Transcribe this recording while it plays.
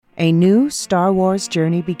A new Star Wars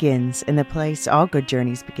journey begins in the place all good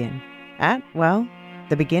journeys begin. At, well,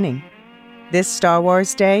 the beginning. This Star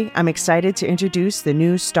Wars Day, I'm excited to introduce the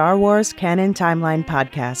new Star Wars Canon Timeline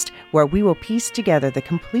podcast, where we will piece together the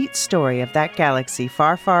complete story of that galaxy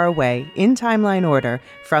far, far away, in timeline order,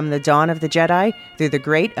 from the dawn of the Jedi through the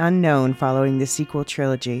great unknown following the sequel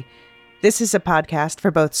trilogy. This is a podcast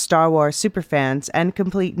for both Star Wars superfans and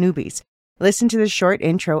complete newbies. Listen to the short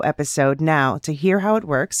intro episode now to hear how it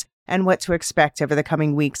works and what to expect over the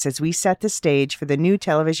coming weeks as we set the stage for the new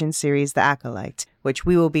television series The Acolyte, which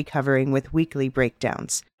we will be covering with weekly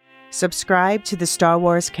breakdowns. Subscribe to the Star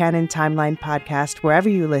Wars Canon Timeline podcast wherever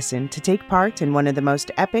you listen to take part in one of the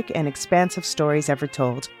most epic and expansive stories ever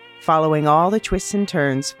told, following all the twists and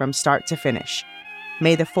turns from start to finish.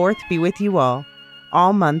 May the 4th be with you all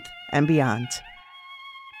month and beyond.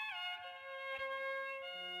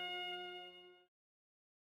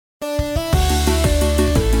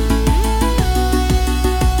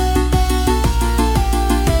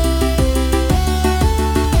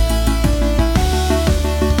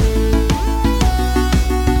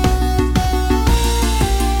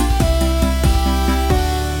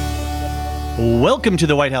 Welcome to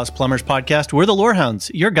the White House Plumbers podcast. We're the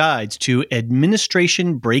Lorehounds, your guides to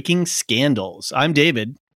administration-breaking scandals. I'm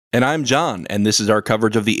David. And I'm John, and this is our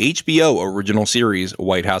coverage of the HBO original series,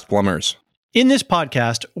 White House Plumbers. In this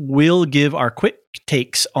podcast, we'll give our quick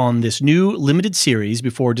takes on this new limited series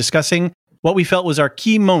before discussing what we felt was our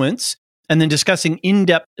key moments, and then discussing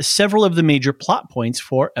in-depth several of the major plot points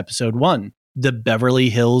for Episode 1, the Beverly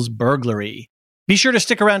Hills Burglary. Be sure to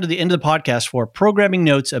stick around to the end of the podcast for programming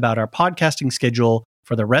notes about our podcasting schedule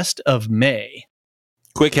for the rest of May.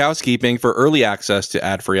 Quick housekeeping: for early access to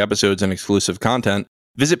ad-free episodes and exclusive content,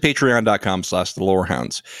 visit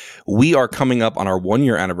patreon.com/thelorehounds. We are coming up on our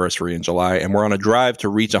 1-year anniversary in July, and we're on a drive to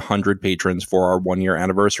reach 100 patrons for our 1-year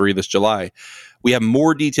anniversary this July. We have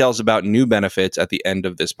more details about new benefits at the end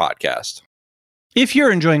of this podcast. If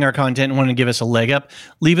you're enjoying our content and want to give us a leg up,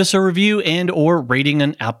 leave us a review and or rating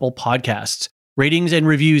on Apple Podcasts. Ratings and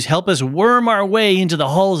reviews help us worm our way into the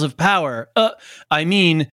halls of power.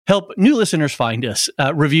 Help new listeners find us.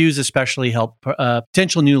 Reviews especially help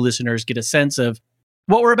potential new listeners get a sense of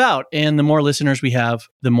what we're about. And the more listeners we have,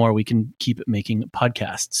 the more we can keep making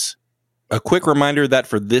podcasts. A quick reminder that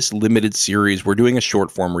for this limited series, we're doing a short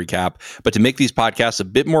form recap. But to make these podcasts a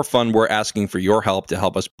bit more fun, we're asking for your help to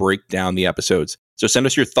help us break down the episodes. So send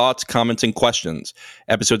us your thoughts, comments, and questions.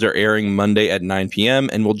 Episodes are airing Monday at 9 p.m.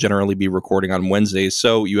 and we'll generally be recording on Wednesdays,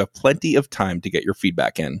 so you have plenty of time to get your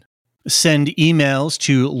feedback in. Send emails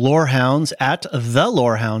to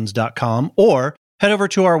lorehounds@thelorehounds.com or head over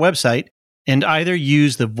to our website and either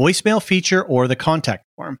use the voicemail feature or the contact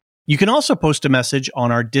form. You can also post a message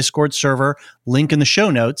on our Discord server, link in the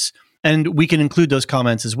show notes, and we can include those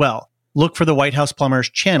comments as well. Look for the White House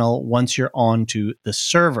Plumbers channel once you're on to the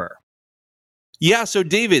server. Yeah, so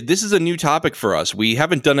David, this is a new topic for us. We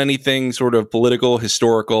haven't done anything sort of political,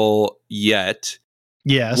 historical yet.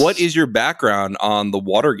 Yes. What is your background on the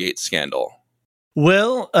Watergate scandal?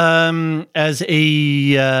 Well, as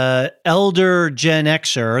a elder Gen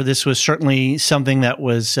Xer, this was certainly something that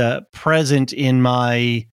was present in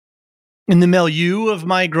the milieu of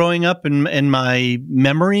my growing up and my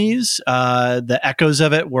memories. The echoes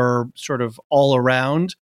of it were sort of all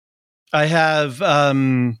around. I have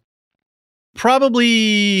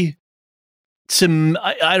probably some,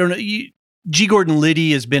 I don't know, G. Gordon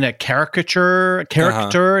Liddy has been a character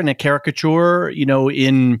and a caricature,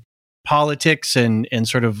 in politics and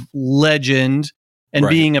sort of legend, and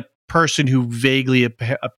right. Being a person who vaguely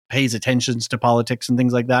pays attention to politics and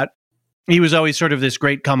things like that. He was always sort of this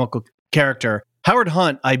great comical character. Howard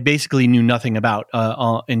Hunt, I basically knew nothing about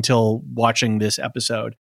until watching this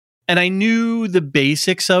episode. And I knew the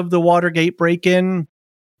basics of the Watergate break-in,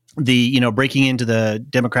 breaking into the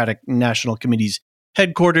Democratic National Committee's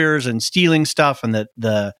headquarters and stealing stuff, and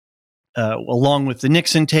the along with the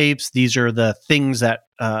Nixon tapes, these are the things that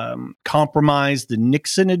compromised the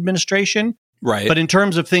Nixon administration. Right. But in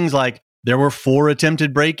terms of things like there were 4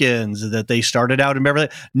 attempted break-ins that they started out in Beverly,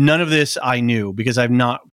 none of this I knew because I've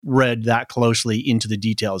not read that closely into the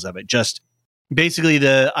details of it. Just basically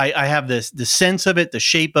I have the sense of it, the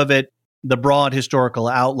shape of it, the broad historical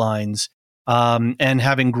outlines, and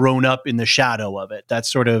having grown up in the shadow of it.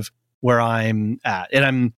 That's sort of where I'm at. And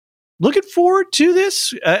I'm looking forward to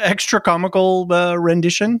this extra comical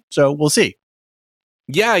rendition. So we'll see.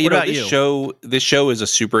 Yeah, this show is a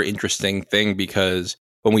super interesting thing because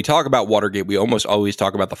when we talk about Watergate, we almost always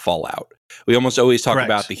talk about the fallout. We almost always talk Correct.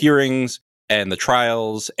 about the hearings and the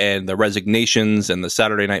trials and the resignations and the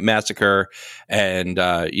Saturday Night Massacre and,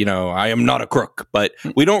 I am not a crook. But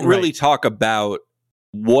we don't really talk about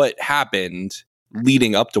what happened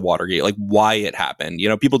leading up to Watergate, like why it happened.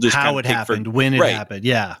 People just how it happened, when it happened.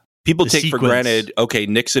 Yeah. People take for granted, okay,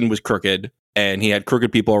 Nixon was crooked and he had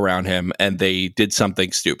crooked people around him and they did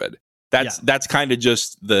something stupid. That's kind of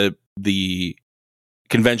just the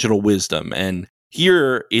conventional wisdom. And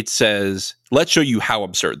here it says, let's show you how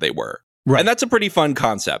absurd they were. Right. And that's a pretty fun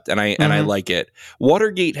concept, and I like it.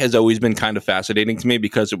 Watergate has always been kind of fascinating to me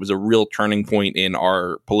because it was a real turning point in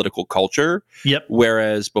our political culture. Yep.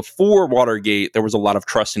 Whereas before Watergate, there was a lot of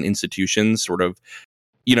trust in institutions, sort of,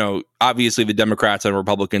 obviously the Democrats and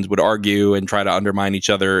Republicans would argue and try to undermine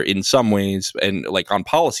each other in some ways and like on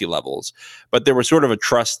policy levels. But there was sort of a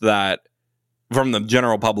trust that from the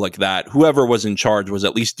general public that whoever was in charge was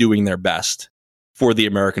at least doing their best for the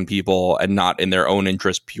American people and not in their own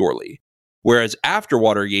interest purely. Whereas after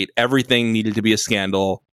Watergate, everything needed to be a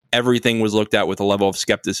scandal. Everything was looked at with a level of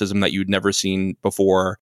skepticism that you'd never seen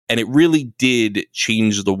before. And it really did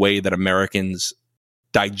change the way that Americans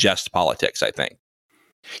digest politics, I think.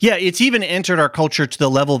 Yeah, it's even entered our culture to the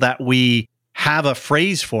level that we have a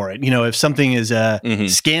phrase for it. If something is a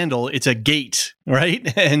scandal, it's a gate,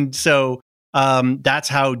 right? And so that's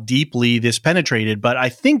how deeply this penetrated. But I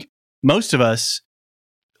think most of us,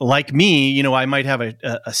 like me, I might have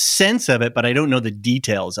a sense of it, but I don't know the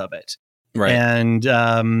details of it. Right. And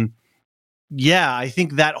I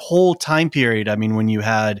think that whole time period, when you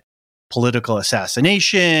had political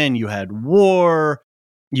assassination, you had war,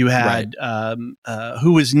 you had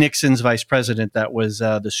who was Nixon's vice president? That was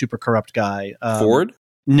the super corrupt guy. Ford?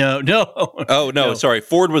 No. Oh, no, sorry.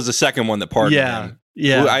 Ford was the second one that pardoned him.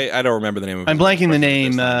 Yeah, I don't remember the name of. I'm blanking the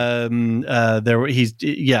name.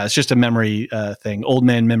 It's just a memory thing, old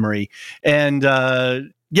man memory, and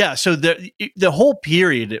so the whole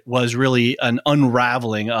period was really an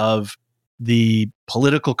unraveling of the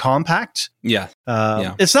political compact. It's not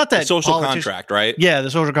that the social contract, right? Yeah, the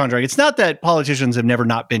social contract. It's not that politicians have never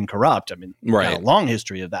not been corrupt. We've got a long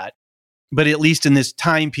history of that, but at least in this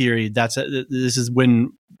time period, this is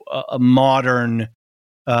when a modern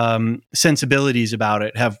sensibilities about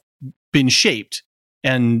it have been shaped,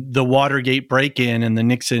 and the Watergate break-in and the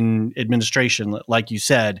Nixon administration, like you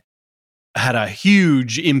said, had a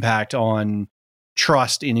huge impact on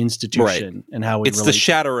trust in institution and how it's the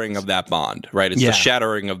shattering of that bond, right? It's the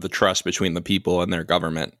shattering of the trust between the people and their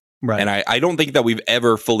government, right? And I don't think that we've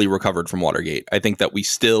ever fully recovered from Watergate. I think that we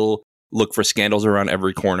still look for scandals around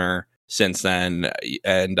every corner since then.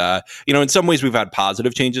 And, in some ways we've had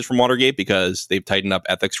positive changes from Watergate because they've tightened up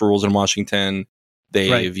ethics rules in Washington.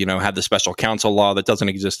 They've, had the special counsel law that doesn't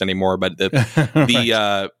exist anymore. But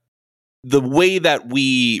the way that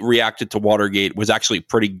we reacted to Watergate was actually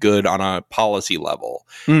pretty good on a policy level.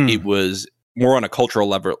 It was more on a cultural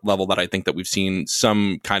level that I think that we've seen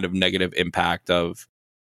some kind of negative impact of,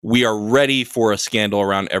 we are ready for a scandal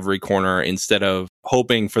around every corner instead of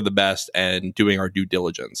hoping for the best and doing our due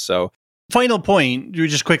diligence. So, final point,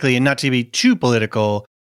 just quickly, and not to be too political,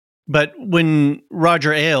 but when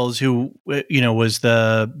Roger Ailes, who was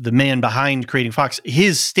the man behind creating Fox,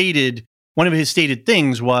 one of his stated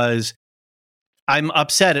things was, I'm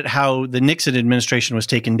upset at how the Nixon administration was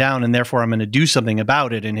taken down, and therefore I'm going to do something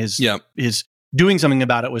about it. And his doing something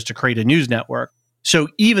about it was to create a news network. So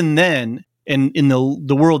even then, and in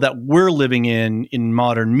the world that we're living in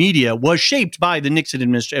modern media, was shaped by the Nixon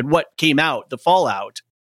administration, what came out, the fallout,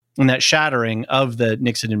 and that shattering of the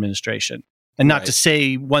Nixon administration. And not to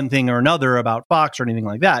say one thing or another about Fox or anything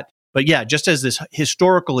like that, but just as this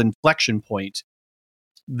historical inflection point,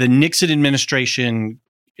 the Nixon administration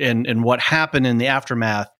and what happened in the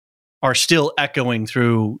aftermath are still echoing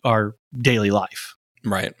through our daily life.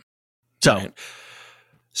 Right.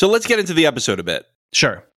 So let's get into the episode a bit.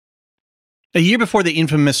 Sure. A year before the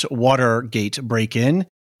infamous Watergate break-in,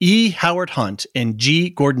 E. Howard Hunt and G.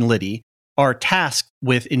 Gordon Liddy are tasked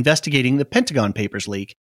with investigating the Pentagon Papers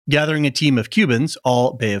leak, gathering a team of Cubans,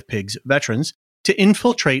 all Bay of Pigs veterans, to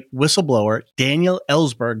infiltrate whistleblower Daniel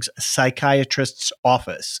Ellsberg's psychiatrist's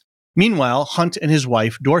office. Meanwhile, Hunt and his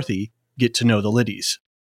wife, Dorothy, get to know the Liddys.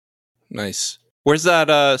 Nice. Where's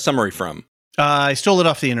that summary from? I stole it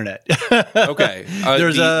off the internet. Okay.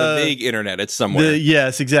 There's the big internet. It's somewhere.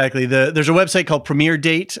 Yes, exactly. There's a website called Premiere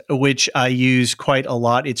Date, which I use quite a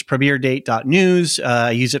lot. It's premierdate.news.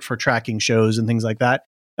 I use it for tracking shows and things like that.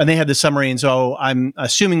 And they had the summary. And so I'm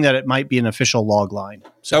assuming that it might be an official log line.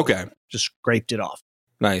 So just scraped it off.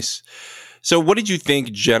 Nice. So what did you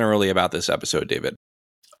think generally about this episode, David?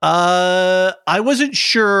 I wasn't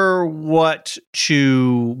sure what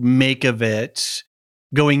to make of it.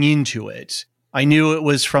 going into it. I knew it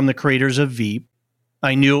was from the creators of Veep.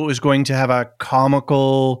 I knew it was going to have a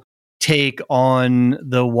comical take on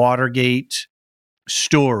the Watergate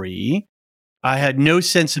story. I had no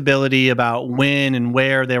sensibility about when and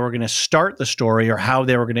where they were going to start the story or how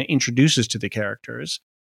they were going to introduce us to the characters.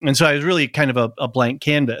 And so I was really kind of a blank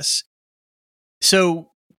canvas.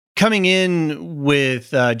 So coming in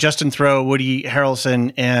with Justin Theroux, Woody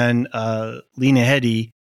Harrelson, and Lena Headey,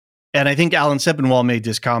 and I think Alan Sepinwall made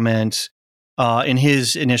this comment in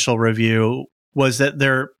his initial review, was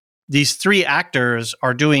that these three actors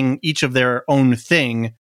are doing each of their own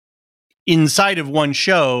thing inside of one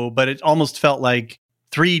show, but it almost felt like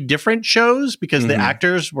three different shows because the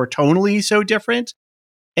actors were tonally so different.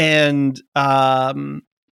 And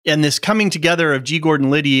this coming together of G.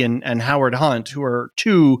 Gordon Liddy and Howard Hunt, who are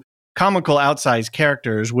two comical outsized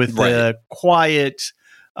characters with the quiet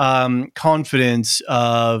confidence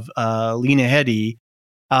of Lena Headey,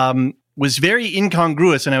 was very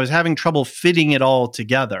incongruous, and I was having trouble fitting it all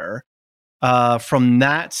together from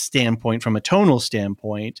that standpoint, from a tonal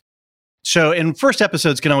standpoint. So, and first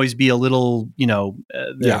episodes can always be a little,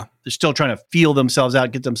 they're still trying to feel themselves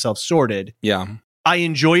out, get themselves sorted. Yeah. I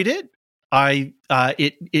enjoyed it.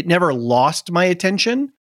 It never lost my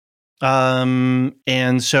attention.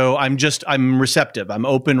 And so I'm receptive. I'm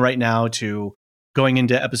open right now to going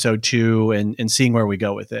into episode 2 and seeing where we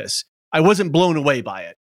go with this. I wasn't blown away by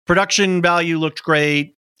it. Production value looked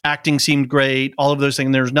great. Acting seemed great. All of those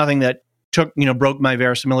things. There's nothing that broke my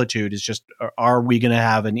verisimilitude. It's just, are we going to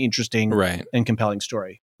have an interesting and compelling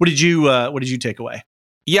story? What did you take away?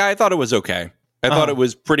 Yeah, I thought it was okay. I thought it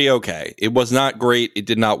was pretty okay. It was not great. It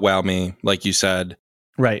did not wow me, like you said.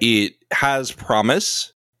 Right. It has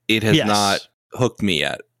promise. It has not hooked me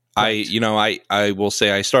yet. Right. I will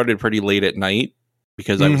say I started pretty late at night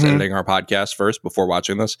because I was editing our podcast first before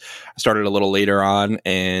watching this. I started a little later on,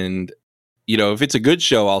 and if it's a good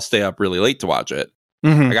show, I'll stay up really late to watch it.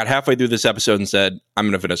 I got halfway through this episode and said, I'm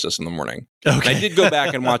going to finish this in the morning. Okay. And I did go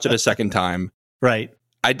back and watch it a second time. Right.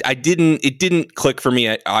 It didn't click for me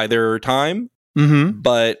at either time,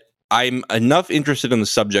 but I'm enough interested in the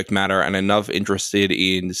subject matter and enough interested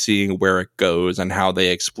in seeing where it goes and how they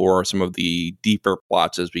explore some of the deeper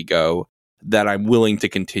plots as we go that I'm willing to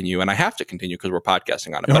continue. And I have to continue because we're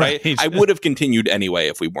podcasting on it. But I would have continued anyway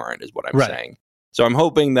if we weren't, is what I'm saying. So I'm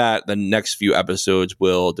hoping that the next few episodes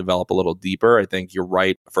will develop a little deeper. I think you're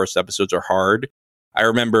right. The first episodes are hard. I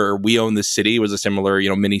remember We Own the City was a similar,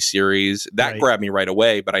 mini series that grabbed me right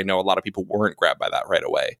away, but I know a lot of people weren't grabbed by that right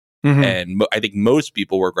away. And I think most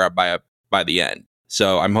people were grabbed by the end.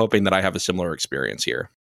 So I'm hoping that I have a similar experience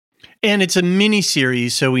here. And it's a mini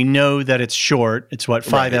series, so we know that it's short. It's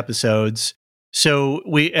 5 episodes. So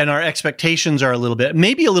our expectations are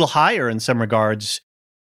maybe a little higher in some regards.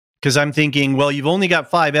 Because I'm thinking, well, you've only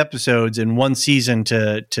got 5 episodes in one season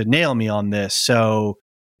to nail me on this. So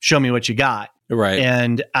show me what you got. Right.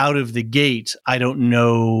 And out of the gate, I don't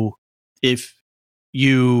know if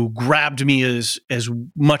you grabbed me as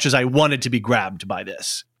much as I wanted to be grabbed by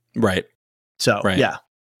this. Right. So, yeah.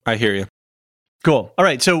 I hear you. Cool. All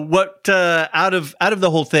right. So what, out of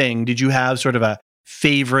the whole thing, did you have sort of a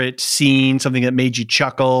favorite scene, something that made you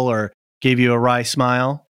chuckle or gave you a wry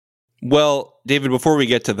smile? Well, David, before we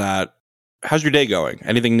get to that, how's your day going?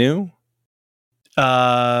 Anything new?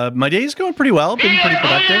 My day's going pretty well. Been pretty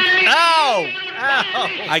productive. Ow!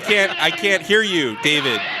 I can't hear you,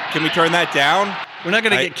 David. Can we turn that down? We're not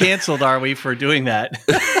going to get canceled, are we, for doing that?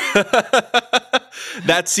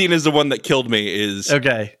 That scene is the one that killed me.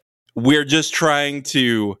 Okay. We're just trying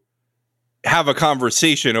to have a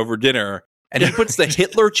conversation over dinner, and he puts the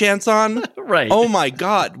Hitler chants on. Right. Oh my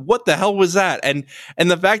God. What the hell was that? And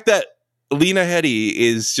the fact that Lena Headey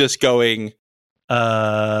is just going,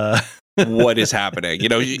 what is happening?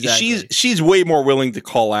 Exactly. She's way more willing to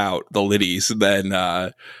call out the Liddies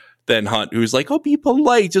than Hunt, who's like, oh, be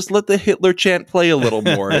polite. Just let the Hitler chant play a little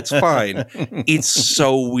more. It's fine. It's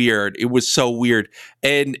so weird. It was so weird.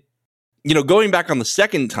 And, going back on the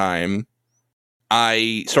second time,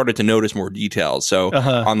 I started to notice more details. So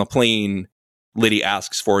on the plane, Liddy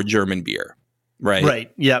asks for a German beer, right?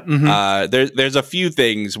 Right. Yeah. There's a few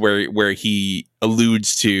things where he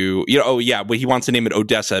alludes to, but he wants to name it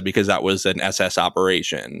Odessa because that was an SS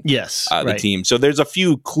operation. Yes. The team. So there's a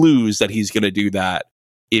few clues that he's going to do that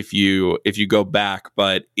if you go back,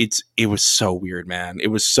 but it was so weird, man. It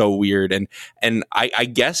was so weird. And I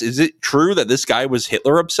guess, is it true that this guy was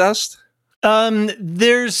Hitler obsessed?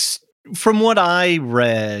 There's, from what I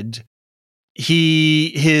read,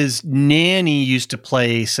 his nanny used to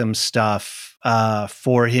play some stuff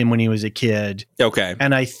for him when he was a kid. Okay.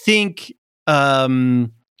 And I think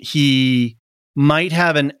he might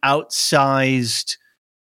have an outsized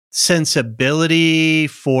sensibility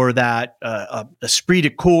for that esprit de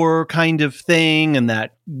corps kind of thing, and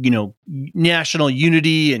that, national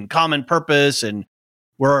unity and common purpose, and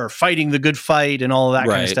we're fighting the good fight and all of that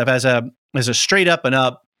kind of stuff. As a straight up and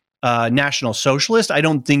up National Socialist, I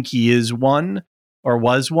don't think he is one or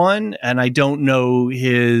was one, and I don't know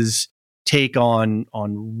his take on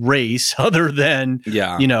race other than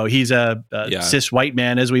he's a cis white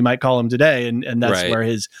man, as we might call him today, and that's where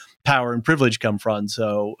his power and privilege come from.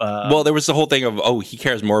 So there was the whole thing of he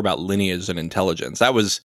cares more about lineage than intelligence. That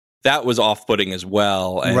was off-putting as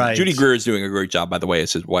well. And Judy Greer is doing a great job, by the way,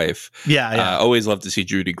 as his wife. Always love to see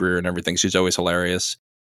Judy Greer and everything. She's always hilarious.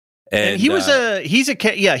 And he was a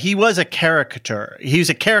caricature. He was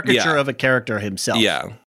a caricature of a character himself.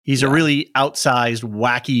 Yeah. He's a really outsized,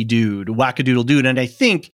 wacky dude, wackadoodle dude. And I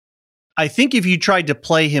think if you tried to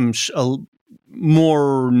play him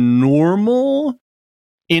more normal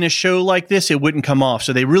in a show like this, it wouldn't come off.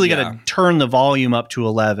 So they really got to turn the volume up to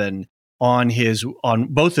 11 on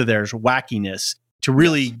both of theirs wackiness to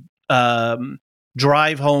really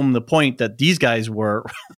drive home the point that these guys were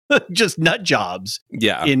just nut jobs.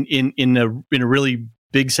 Yeah. In a really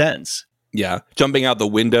big sense. Yeah. Jumping out the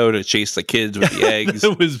window to chase the kids with the eggs.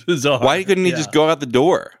 It was bizarre. Why couldn't he just go out the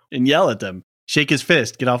door and yell at them? Shake his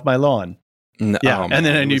fist, get off my lawn. No, and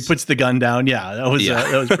then he puts the gun down. Yeah, that was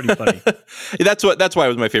pretty funny. That's why it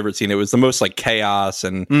was my favorite scene. It was the most like chaos,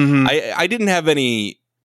 and I didn't have any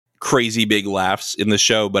crazy big laughs in the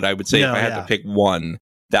show, but I would say if I had to pick one,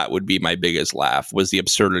 that would be my biggest laugh, was the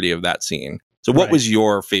absurdity of that scene. So what was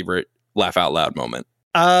your favorite laugh out loud moment?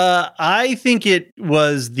 I think it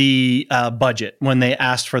was the budget, when they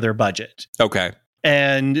asked for their budget. Okay.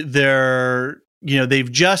 And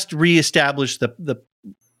they've just reestablished the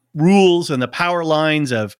rules and the power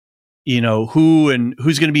lines of, who and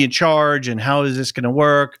who's going to be in charge and how is this going to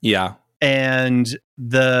work. Yeah. And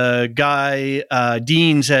the guy,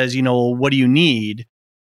 Dean, says, what do you need?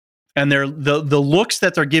 And they're the looks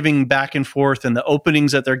that they're giving back and forth, and the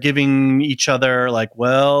openings that they're giving each other, like,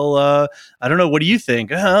 I don't know. What do you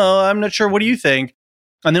think? Oh, I'm not sure. What do you think?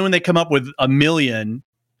 And then when they come up with $1 million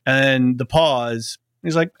and the pause,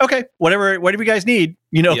 he's like, okay, whatever you guys need,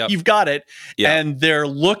 you've got it. Yep. And their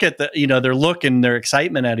look at their look and their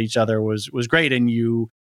excitement at each other was great. And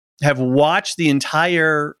you have watched the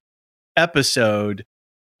entire episode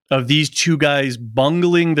of these two guys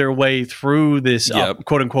bungling their way through this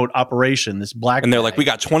quote unquote operation, this black. And they're like, we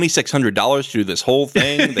got $2,600 to do this whole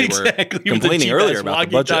thing. They were complaining earlier about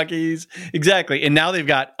the budget. Exactly. And now they've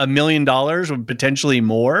got $1 million, potentially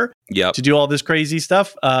more, to do all this crazy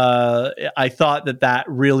stuff. I thought that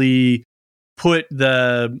really put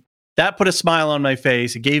a smile on my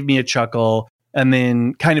face. It gave me a chuckle, and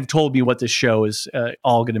then kind of told me what this show is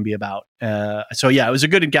all going to be about. So it was a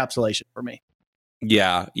good encapsulation for me.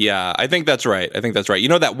 Yeah, I think that's right. That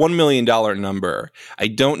 $1 million number, I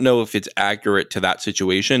don't know if it's accurate to that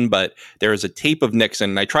situation, but there is a tape of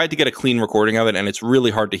Nixon, and I tried to get a clean recording of it, and it's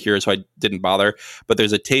really hard to hear, so I didn't bother. But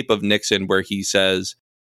there's a tape of Nixon where he says,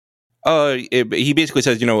 he basically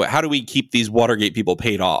says, how do we keep these Watergate people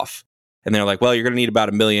paid off? And they're like, well, you're going to need about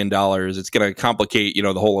 $1 million. It's going to complicate,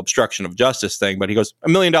 the whole obstruction of justice thing. But he goes,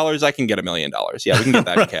 $1 million, I can get $1 million. Yeah, we can get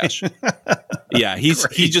that in cash. Yeah, he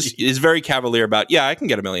just is very cavalier about, I can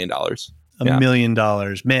get $1 million. $1 million,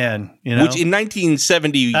 man. Which in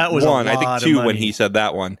 1971, I think too, when he said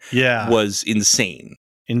that one, was insane.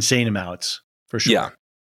 Insane amounts, for sure. Yeah.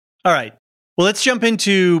 All right. Well, let's jump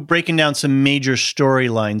into breaking down some major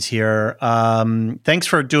storylines here. Thanks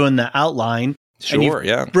for doing the outline. Sure,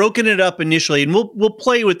 yeah. Broken it up initially, and we'll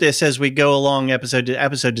play with this as we go along episode to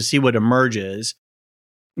episode to see what emerges.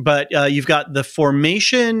 But you've got the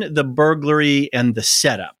formation, the burglary, and the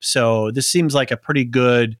setup. So this seems like a pretty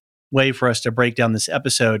good way for us to break down this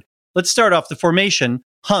episode. Let's start off the formation.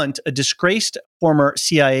 Hunt, a disgraced former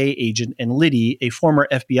CIA agent, and Liddy, a former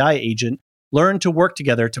FBI agent, learn to work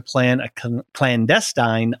together to plan a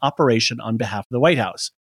clandestine operation on behalf of the White House.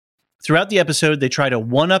 Throughout the episode, they try to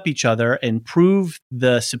one-up each other and prove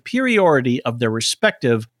the superiority of their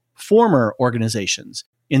respective former organizations.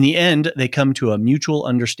 In the end, they come to a mutual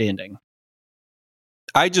understanding.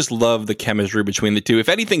 I just love the chemistry between the two. If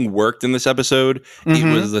anything worked in this episode, it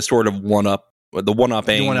was the sort of one-upping of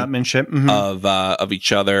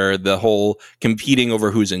each other, the whole competing over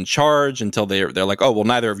who's in charge until they're like, oh, well,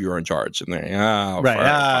 neither of you are in charge. And they're,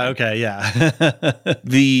 right. Okay, yeah.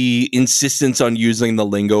 The insistence on using the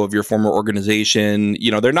lingo of your former organization,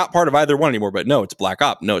 they're not part of either one anymore, but no, it's black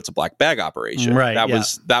op. No, it's a black bag operation. Right.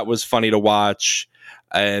 That was funny to watch.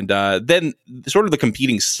 And then sort of the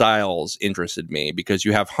competing styles interested me, because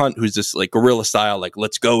you have Hunt, who's this like guerrilla style, like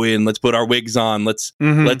let's go in, let's put our wigs on, let's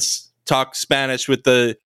talk Spanish with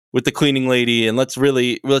the cleaning lady, and let's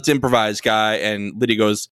improvise guy. And Liddy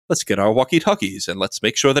goes, let's get our walkie-talkies and let's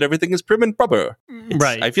make sure that everything is prim and proper.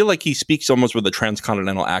 Right. I feel like he speaks almost with a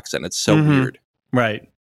transcontinental accent. It's so weird. Right.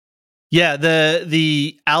 Yeah,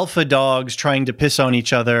 the alpha dogs trying to piss on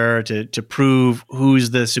each other to prove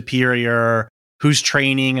who's the superior, whose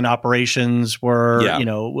training and operations were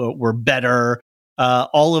better.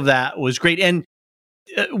 All of that was great. And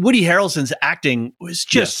Woody Harrelson's acting was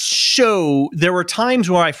just there were times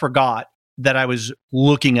where I forgot that I was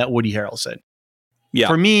looking at Woody Harrelson. Yeah.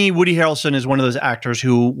 For me, Woody Harrelson is one of those actors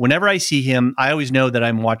who, whenever I see him, I always know that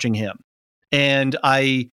I'm watching him. And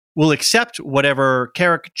I will accept whatever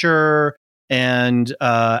caricature and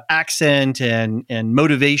accent and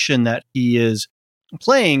motivation that he is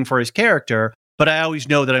playing for his character, but I always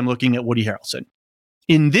know that I'm looking at Woody Harrelson.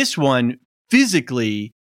 In this one,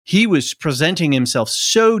 physically, he was presenting himself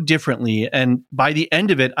so differently, and by the end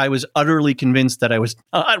of it, I was utterly convinced that I was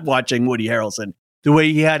not watching Woody Harrelson. The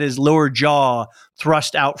way he had his lower jaw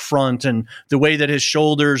thrust out front, and the way that his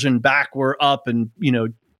shoulders and back were up, and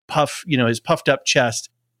his puffed up chest.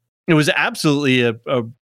 It was absolutely a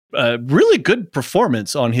really good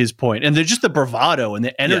performance on his point, and just the bravado and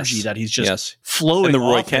the energy that he's just flowing, and the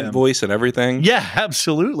Roy off Kent him. Voice and everything. Yeah,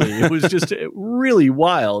 absolutely. It was just really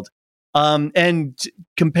wild. And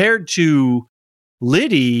compared to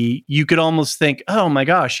Liddy, you could almost think, oh my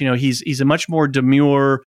gosh, he's a much more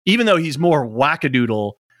demure, even though he's more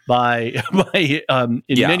wackadoodle many.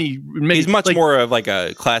 He's much more of like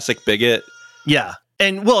a classic bigot. Yeah.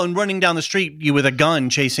 And running down the street with a gun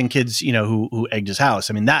chasing kids, who egged his house.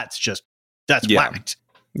 I mean, that's whacked.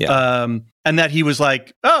 Yeah. And that he was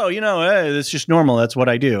like, oh, hey, that's just normal. That's what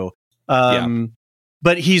I do.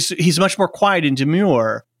 But he's much more quiet and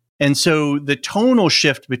demure. And so the tonal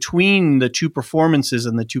shift between the two performances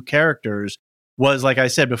and the two characters was, like I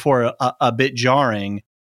said before, a bit jarring.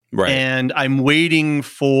 Right. And I'm waiting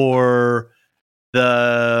for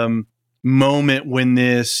the moment when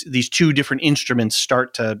these two different instruments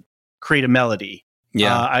start to create a melody.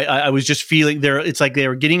 Yeah. I was just feeling there. It's like they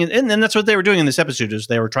were getting in, and then that's what they were doing in this episode, is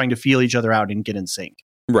they were trying to feel each other out and get in sync.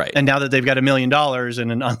 Right. And now that they've got $1 million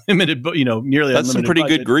and an unlimited, nearly that's unlimited some pretty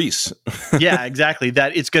budget, good grease. Yeah, exactly.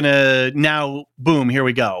 That it's going to now, boom, here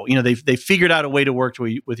we go. They figured out a way to work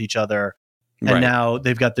with each other. And now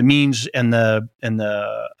they've got the means and the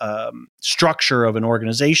structure of an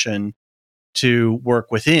organization to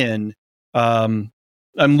work within. I'm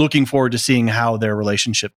looking forward to seeing how their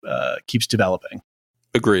relationship keeps developing.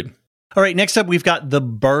 Agreed. All right, next up, we've got The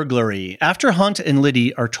Burglary. After Hunt and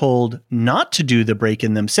Liddy are told not to do the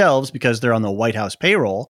break-in themselves because they're on the White House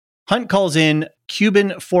payroll, Hunt calls in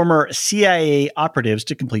Cuban former CIA operatives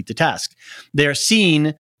to complete the task. They're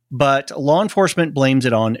seen, but law enforcement blames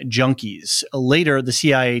it on junkies. Later, the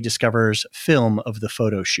CIA discovers film of the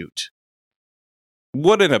photo shoot.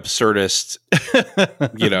 What an absurdist,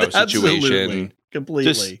 situation. Completely.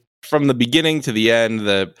 Just from the beginning to the end,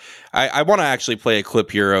 I want to actually play a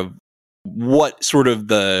clip here of what sort of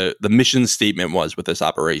the mission statement was with this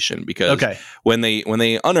operation, because when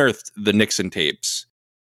they unearthed the Nixon tapes,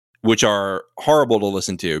 which are horrible to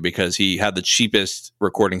listen to because he had the cheapest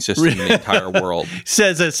recording system in the entire world.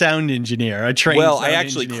 Says a sound engineer, a trained sound I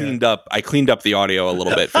actually engineer. cleaned up the audio a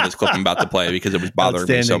little bit for this clip I'm about to play because it was bothering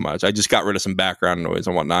me so much. I just got rid of some background noise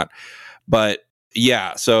and whatnot. But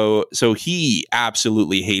yeah, so he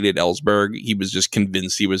absolutely hated Ellsberg. He was just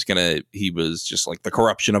convinced he was just like the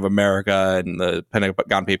corruption of America, and the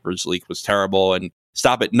Pentagon Papers leak was terrible, and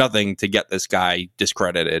stop at nothing to get this guy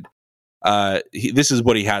discredited. This is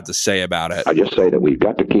what he had to say about it. I just say that we've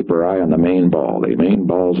got to keep our eye on the main ball. The main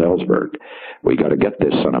ball's Ellsberg. We got to get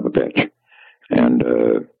this son of a bitch. And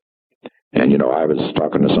I was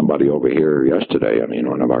talking to somebody over here yesterday. I mean,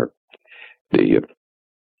 one of the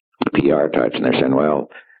PR types, and they're saying, well,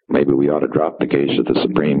 maybe we ought to drop the case if the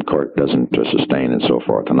Supreme Court doesn't sustain and so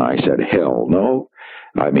forth. And I said, hell no.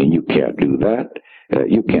 I mean, you can't do that.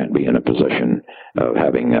 You can't be in a position of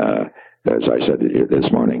having, as I said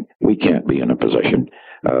this morning, we can't be in a position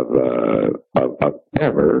of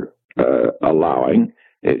ever allowing,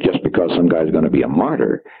 just because some guy's going to be a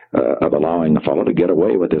martyr, of allowing a fellow to get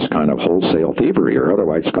away with this kind of wholesale thievery, or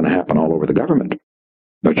otherwise it's going to happen all over the government.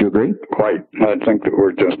 Don't you agree? Quite. I think that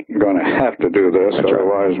we're just going to have to do this,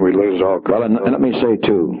 otherwise we lose all control. Well, and let me say,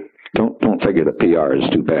 too, don't figure the PR is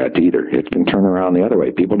too bad either. It can turn around the other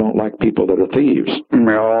way. People don't like people that are thieves.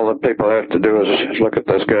 All the people have to do is look at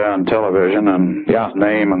this guy on television and his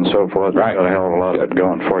name and so forth. Right. Got a hell of a lot of it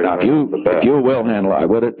going for you. Now, if you will handle, I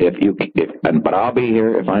would it. But I'll be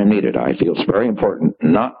here if I'm needed. I feel it's very important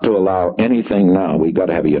not to allow anything now. We've got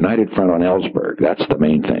to have a united front on Ellsberg. That's the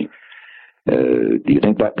main thing. Do you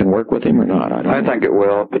think that can work with him or not? I think it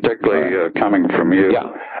will, particularly coming from you.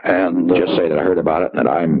 Yeah. And just say that I heard about it and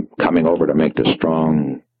that I'm coming over to make the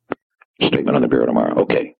strong statement on the Bureau tomorrow.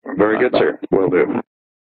 Okay. Very good, sir. Will do.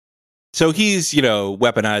 So he's,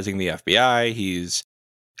 weaponizing the FBI. He's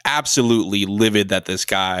absolutely livid that this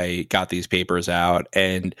guy got these papers out.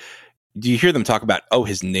 And do you hear them talk about,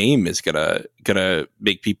 his name is gonna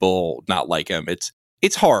make people not like him?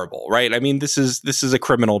 It's horrible, right? I mean, this is a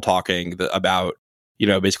criminal talking about,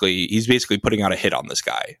 he's basically putting out a hit on this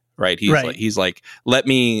guy, right? He's like, let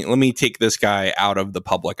me take this guy out of the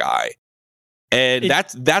public eye. And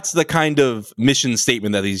that's the kind of mission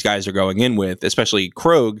statement that these guys are going in with, especially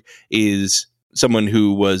Krogh is someone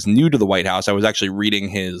who was new to the White House. I was actually reading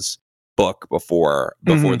his book before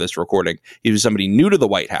this recording. He was somebody new to the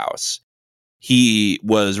White House. He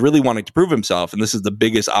was really wanting to prove himself, and this is the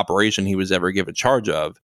biggest operation he was ever given charge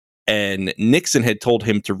of. And Nixon had told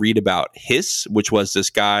him to read about Hiss, which was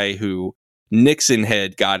this guy who Nixon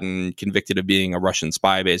had gotten convicted of being a Russian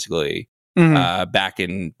spy, basically, back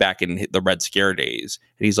in the Red Scare days.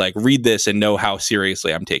 And he's like, read this and know how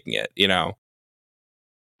seriously I'm taking it,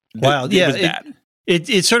 Wow,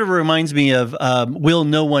 it sort of reminds me of will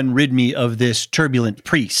no one rid me of this turbulent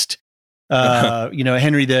priest?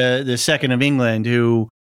 Henry the Second of England, who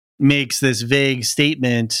makes this vague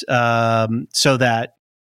statement so that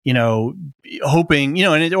hoping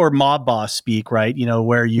or mob boss speak, right?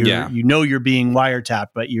 Where you're being wiretapped,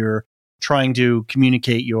 but you're trying to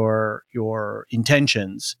communicate your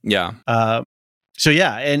intentions. Yeah.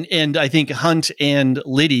 And I think Hunt and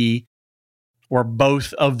Liddy were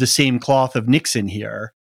both of the same cloth of Nixon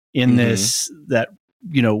here in this, that,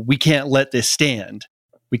 we can't let this stand.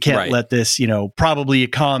 We can't let this, probably a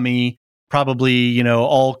commie, probably,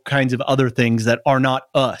 all kinds of other things that are not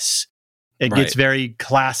us. It gets very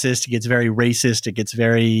classist. It gets very racist. It gets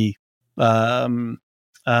very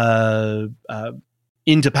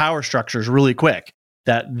into power structures really quick.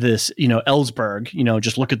 That this, Ellsberg,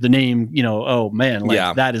 just look at the name, oh man,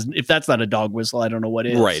 that is, if that's not a dog whistle, I don't know what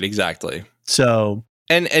is. Right, exactly. So,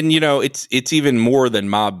 and it's even more than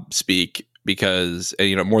mob speak, because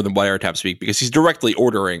more than wiretap speak, because he's directly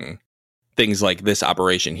ordering things like this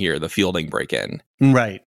operation here, the Fielding break-in,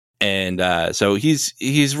 right? And so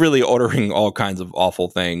he's really ordering all kinds of awful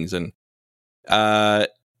things. And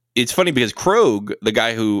it's funny because Krogh, the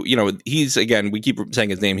guy who he's, again, we keep saying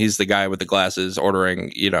his name, he's the guy with the glasses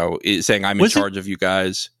ordering, saying I'm in charge of you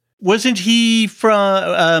guys. Wasn't he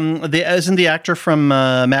from isn't the actor from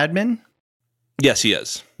Mad Men? Yes, he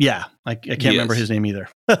is. Yeah, I can't remember his name either.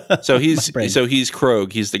 So he's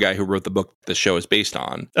Krogh. He's the guy who wrote the book the show is based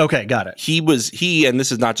on. Okay, got it. And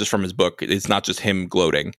this is not just from his book. It's not just him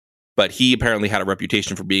gloating, but he apparently had a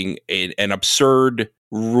reputation for being an absurd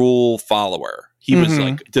rule follower. He was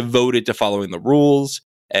like devoted to following the rules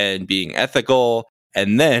and being ethical.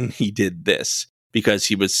 And then he did this because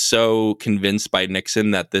he was so convinced by Nixon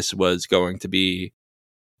that this was going to be,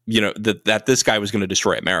 that this guy was going to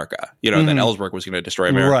destroy America, that Ellsberg was going to destroy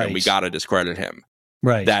America, and we got to discredit him.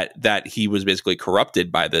 Right. That he was basically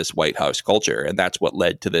corrupted by this White House culture, and that's what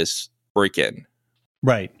led to this break-in.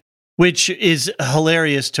 Right. Which is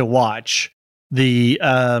hilarious to watch. The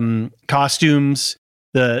costumes,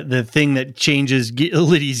 the thing that changes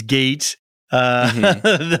Liddy's gait,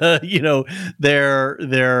 they're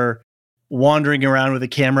wandering around with a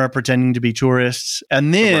camera pretending to be tourists,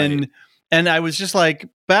 and then and I was just like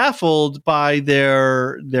baffled by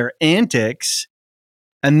their antics.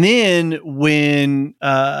 And then when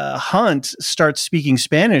Hunt starts speaking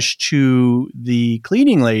Spanish to the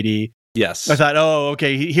cleaning lady, yes, I thought, oh,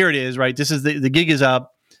 okay, here it is, right? This is the gig is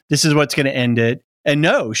up. This is what's going to end it. And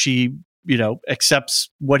no, she, accepts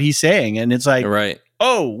what he's saying. And it's like,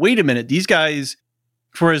 oh, wait a minute. These guys,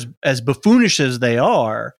 for as buffoonish as they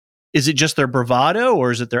are, is it just their bravado,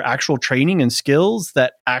 or is it their actual training and skills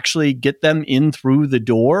that actually get them in through the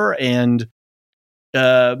door and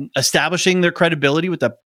establishing their credibility with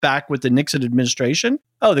the Nixon administration?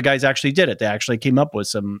 Oh, the guys actually did it. They actually came up with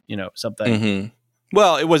some, something.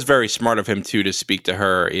 Well, it was very smart of him too to speak to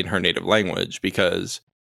her in her native language, because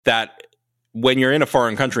that when you're in a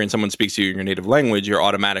foreign country and someone speaks to you in your native language, you're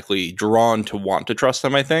automatically drawn to want to trust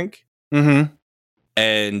them, I think.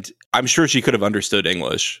 And I'm sure she could have understood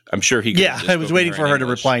English. I'm sure he could have I was waiting for her to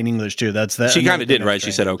English. reply in English too. That's that. She kind of did, right?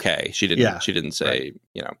 She said okay. She didn't say,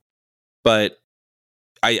 But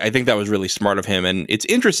I think that was really smart of him. And it's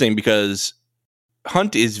interesting because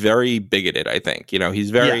Hunt is very bigoted, I think.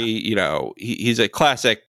 He's very, he's a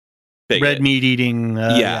classic bigot. Red meat eating,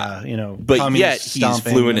 but yet he's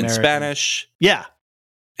fluent in Spanish. Yeah.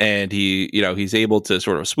 And he's able to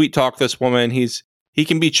sort of sweet talk this woman. He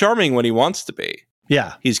can be charming when he wants to be.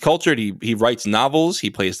 Yeah. He's cultured. He writes novels. He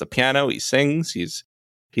plays the piano. He sings. He's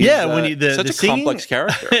such a complex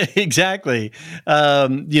character. Exactly.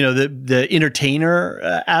 The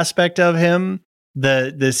entertainer aspect of him,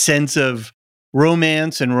 the sense of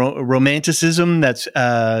romance and romanticism that's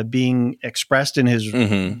being expressed in his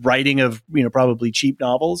writing of probably cheap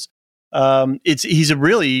novels. He's a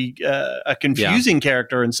really a confusing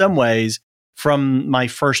character in some ways from my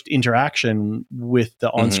first interaction with the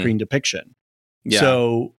on-screen depiction. Yeah.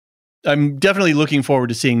 So I'm definitely looking forward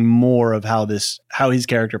to seeing more of how his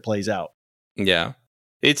character plays out. Yeah.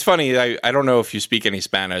 It's funny. I don't know if you speak any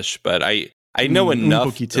Spanish, but I know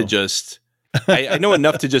enough to just I know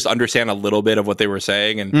enough to just understand a little bit of what they were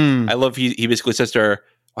saying. And I love he basically says to her,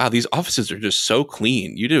 wow, these offices are just so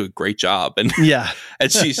clean. You do a great job. And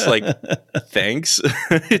and she's like, thanks.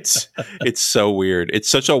 It's so weird. It's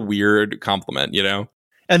such a weird compliment,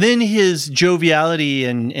 And then his joviality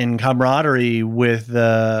and camaraderie with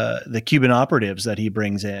the Cuban operatives that he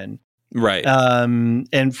brings in. Right.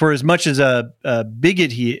 And for as much as a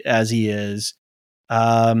bigot as he is,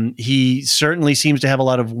 he certainly seems to have a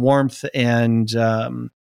lot of warmth and,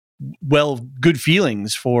 good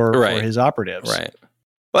feelings for his operatives. Right.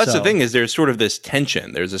 Well, that's the thing is there's sort of this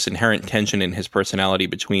tension. There's this inherent tension in his personality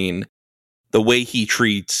between the way he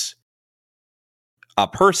treats a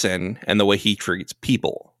person and the way he treats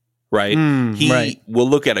people, right? He will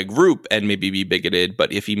look at a group and maybe be bigoted,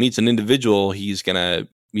 but if he meets an individual, he's going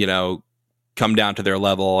to, come down to their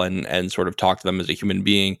level and sort of talk to them as a human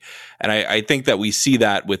being. And I think that we see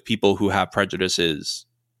that with people who have prejudices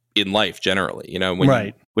in life generally,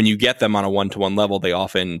 when you get them on a one-to-one level, they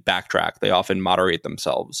often backtrack, they often moderate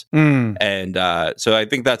themselves. And so I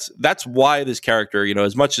think that's why this character,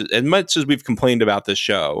 as much as we've complained about this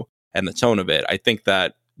show and the tone of it, I think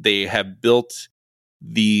that they have built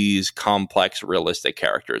these complex, realistic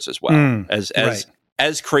characters as well.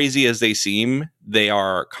 As crazy as they seem, they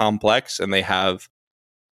are complex and they have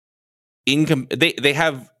they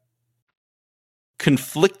have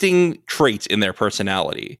conflicting traits in their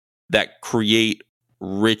personality that create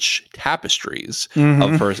rich tapestries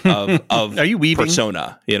of are you weaving?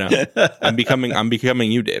 Persona. I'm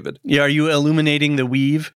becoming you, David. Yeah, are you illuminating the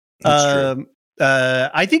weave? That's true.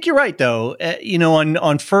 I think you're right, though.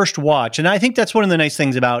 On first watch, and I think that's one of the nice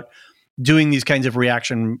things about doing these kinds of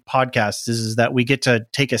reaction podcasts is that we get to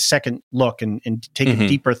take a second look and take a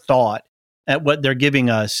deeper thought at what they're giving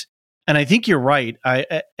us. And I think you're right.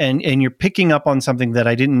 And you're picking up on something that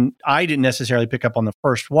I didn't necessarily pick up on the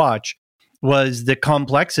first watch, was the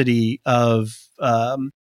complexity of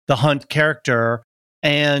the Hunt character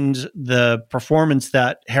and the performance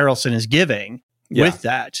that Harrelson is giving with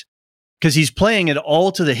that. Because he's playing it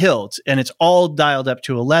all to the hilt and it's all dialed up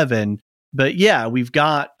to 11. But we've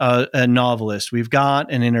got a novelist, we've got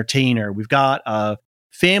an entertainer, we've got a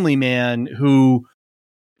family man who,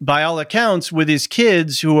 by all accounts, with his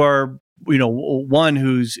kids who are, one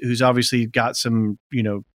who's obviously got some,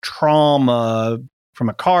 trauma from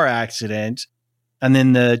a car accident, and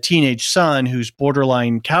then the teenage son who's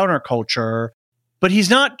borderline counterculture, but he's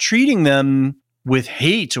not treating them with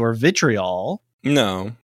hate or vitriol.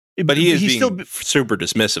 No, but he's being still super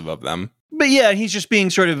dismissive of them. But he's just being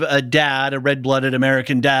sort of a dad, a red-blooded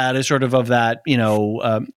American dad, is sort of that,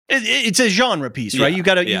 it's a genre piece, right? You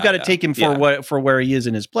got to take him for where he is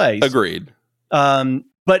in his place. Agreed.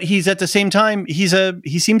 But he's at the same time, he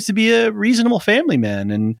seems to be a reasonable family man,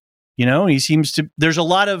 and he seems to. There's a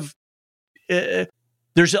lot of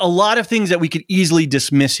things that we could easily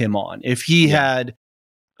dismiss him on if he had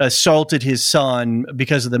assaulted his son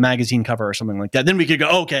because of the magazine cover or something like that. Then we could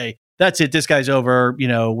go, okay, that's it. This guy's over.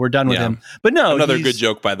 We're done with him. But no, another good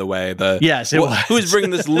joke, by the way. Who's bringing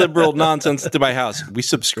this liberal nonsense to my house? We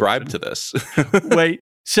subscribe to this. Wait,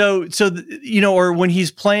 so or when he's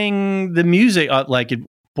playing the music, I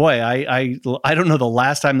don't know the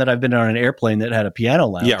last time that I've been on an airplane that had a piano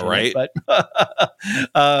lounge. Yeah, right. But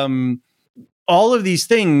all of these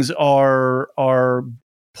things are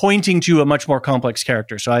pointing to a much more complex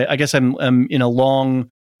character. So I guess I'm in a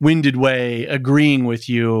long-winded way agreeing with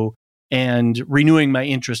you and renewing my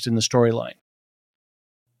interest in the storyline.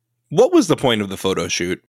 What was the point of the photo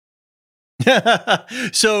shoot?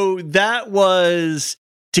 So that was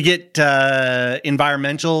to get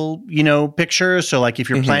environmental, pictures. So like if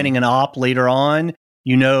you're planning an op later on,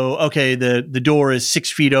 okay, the door is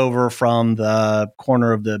 6 feet over from the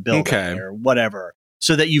corner of the building or whatever.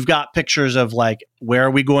 So that you've got pictures of like, where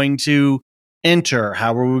are we going to enter?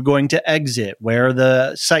 How are we going to exit? Where are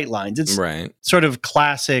the sight lines? It's sort of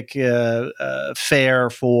classic fare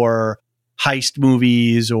for heist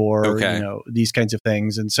movies or, these kinds of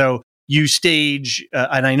things. And so you stage,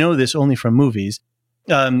 and I know this only from movies,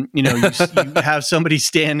 you have somebody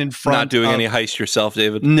stand in front. Not doing any heist yourself,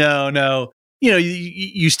 David? No.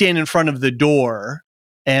 You stand in front of the door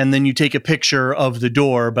and then you take a picture of the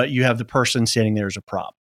door, but you have the person standing there as a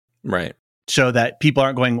prop. Right. So that people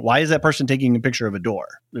aren't going, why is that person taking a picture of a door?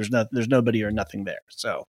 There's nobody or nothing there.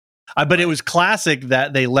 So, but it was classic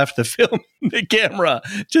that they left the film, the camera,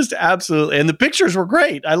 just absolutely. And the pictures were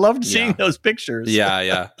great. I loved seeing those pictures.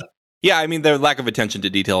 Yeah. I mean, their lack of attention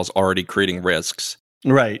to detail is already creating risks.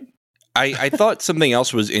 Right. I thought something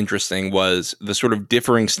else was interesting was the sort of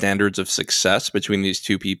differing standards of success between these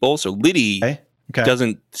two people. So Liddy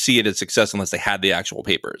doesn't see it as success unless they had the actual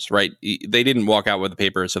papers, right? They didn't walk out with the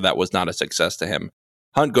papers, so that was not a success to him.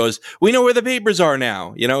 Hunt goes, we know where the papers are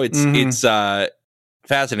now. It's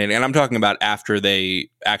fascinating. And I'm talking about after they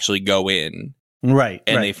actually go in. Right.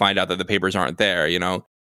 And they find out that the papers aren't there, you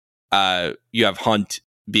have Hunt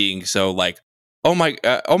being so like, oh my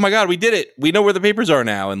God, we did it. We know where the papers are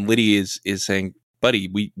now. And Liddy is saying,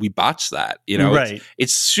 buddy, we botched that.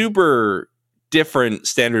 It's super different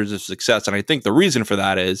standards of success. And I think the reason for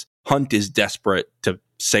that is Hunt is desperate to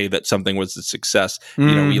say that something was a success.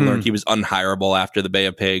 We learned he was unhireable after the Bay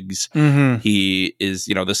of Pigs. He is,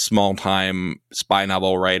 the small time spy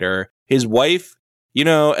novel writer. His wife,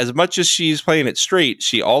 as much as she's playing it straight,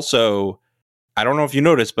 she also, I don't know if you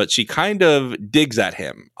noticed, but she kind of digs at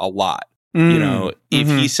him a lot. If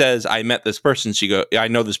he says, I met this person, she goes, I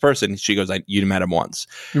know this person. She goes, you met him once.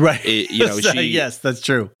 Right. Yes, that's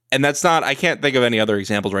true. And that's not, I can't think of any other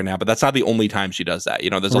examples right now, but that's not the only time she does that.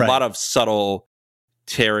 There's a lot of subtle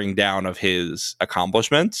tearing down of his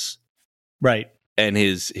accomplishments. Right. And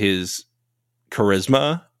his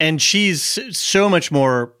charisma. And she's so much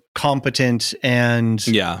more competent and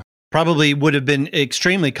probably would have been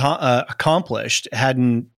extremely accomplished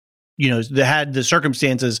hadn't, had the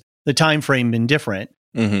circumstances, the time frame been different.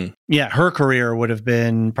 Yeah, her career would have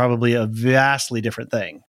been probably a vastly different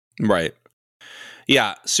thing. Right.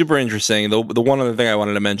 Yeah, super interesting. The one other thing I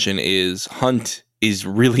wanted to mention is Hunt is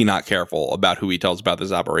really not careful about who he tells about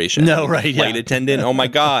this operation. No, right. Flight attendant. Oh my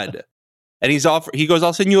God. And he goes,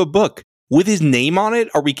 I'll send you a book with his name on it.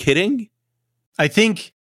 Are we kidding? I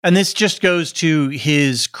think, and this just goes to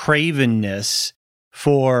his cravenness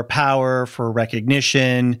for power, for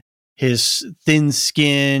recognition, his thin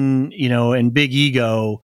skin, and big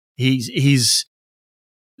ego. They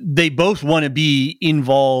both want to be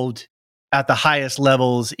involved at the highest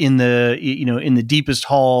levels in the deepest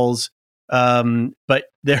halls. But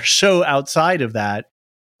they're so outside of that.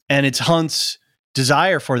 And it's Hunt's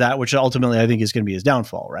desire for that, which ultimately I think is going to be his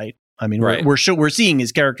downfall, right? I mean, we're seeing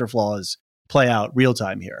his character flaws play out real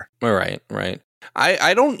time here. Right.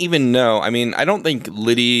 I don't even know. I mean, I don't think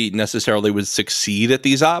Liddy necessarily would succeed at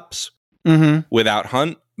these ops without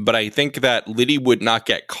Hunt, but I think that Liddy would not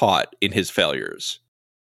get caught in his failures.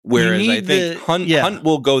 Whereas I think Hunt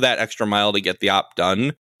will go that extra mile to get the op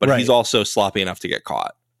done, but he's also sloppy enough to get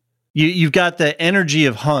caught. You've got the energy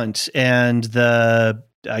of Hunt and the,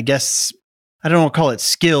 I guess, I don't want to call it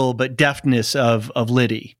skill, but deftness of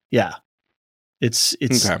Liddy. Yeah. It's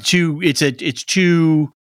two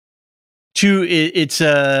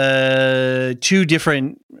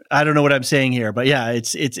different, I don't know what I'm saying here, but yeah,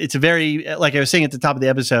 it's a very, like I was saying at the top of the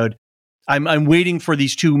episode, I'm waiting for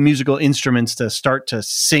these two musical instruments to start to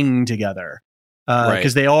sing together.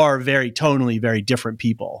 Because they are very tonally, very different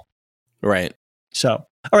people. Right. So,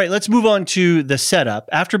 all right, let's move on to the setup.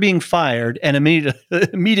 After being fired and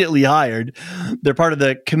immediately hired, they're part of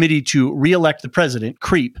the committee to re-elect the president,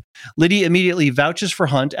 CREEP. Liddy immediately vouches for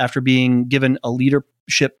Hunt after being given a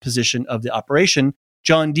leadership position of the operation.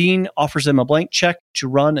 John Dean offers them a blank check to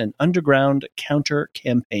run an underground counter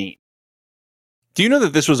campaign. Do you know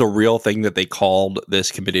that this was a real thing that they called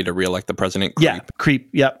this committee to re-elect the president? CREEP? Yeah, CREEP,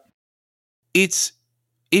 yep.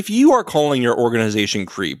 If you are calling your organization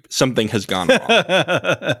CREEP, something has gone wrong.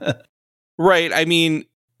 Right. I mean,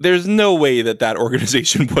 there's no way that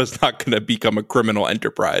organization was not going to become a criminal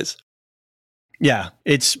enterprise. Yeah,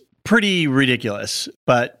 it's pretty ridiculous,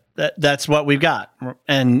 but that's what we've got.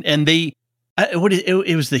 And they,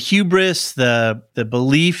 it was the hubris, the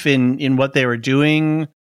belief in what they were doing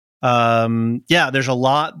There's a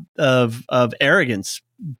lot of arrogance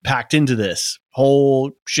packed into this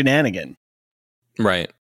whole shenanigan.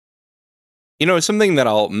 Right. Something that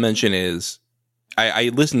I'll mention is I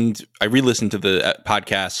re-listened to the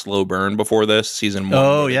podcast Slow Burn before this season 1.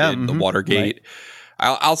 Oh yeah, the Watergate. Right.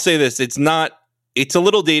 I'll say this: it's a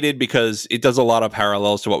little dated because it does a lot of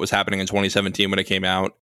parallels to what was happening in 2017 when it came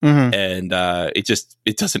out, and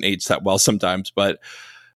it doesn't age that well sometimes. But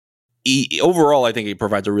overall, I think it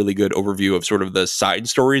provides a really good overview of sort of the side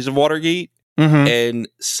stories of Watergate. And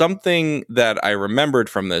something that I remembered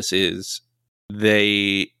from this is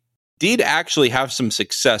they did actually have some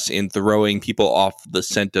success in throwing people off the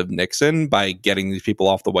scent of Nixon by getting these people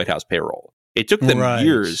off the White House payroll. It took them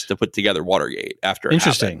years to put together Watergate after it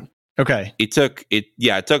happened. Okay. It took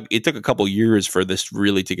a couple years for this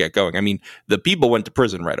really to get going. I mean, the people went to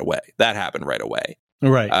prison right away. That happened right away.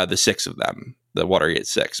 Right. The 6 of them, the Watergate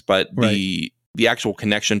 6. But the actual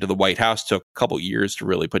connection to the White House took a couple years to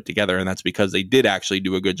really put together, and that's because they did actually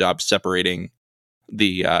do a good job separating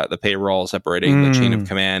the payroll, separating the chain of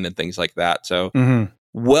command and things like that. So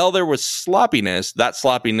while there was sloppiness, that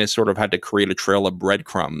sloppiness sort of had to create a trail of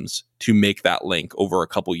breadcrumbs to make that link over a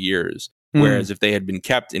couple years. Whereas if they had been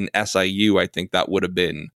kept in SIU, I think that would have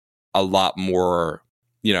been a lot more,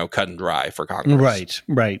 cut and dry for Congress.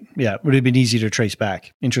 Right. Yeah, it would have been easy to trace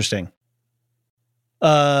back. Interesting.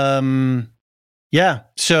 Yeah.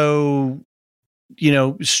 So,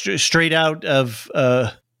 straight out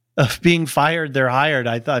of being fired, they're hired.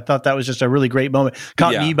 I thought that was just a really great moment.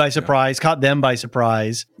 Caught me by surprise, caught them by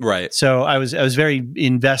surprise. Right. So I was very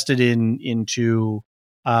invested into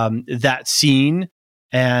that scene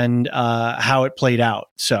and how it played out.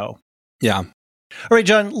 So yeah. All right,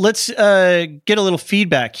 John, let's get a little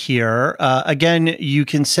feedback here. Again, you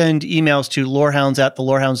can send emails to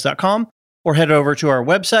lorehounds@thelorehounds.com or head over to our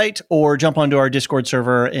website or jump onto our Discord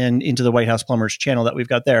server and into the White House Plumbers channel that we've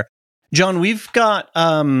got there. John, we've got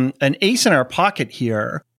an ace in our pocket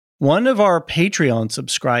here. One of our Patreon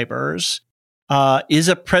subscribers is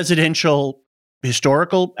a presidential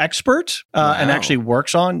historical expert and actually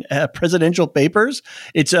works on presidential papers.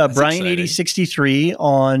 It's Brian8063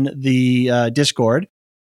 on the Discord.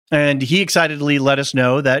 And he excitedly let us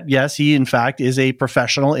know that, yes, he in fact is a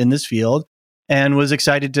professional in this field and was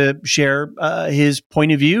excited to share his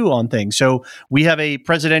point of view on things. So we have a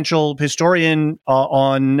presidential historian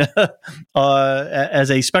on as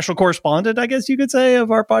a special correspondent, I guess you could say, of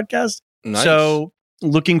our podcast. Nice. So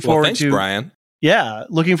looking forward to Brian. Yeah,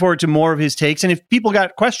 looking forward to more of his takes. And if people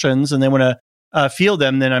got questions and they want to field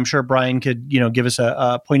them, then I'm sure Brian could, give us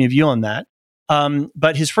a point of view on that.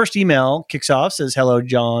 But his first email kicks off, says, "Hello,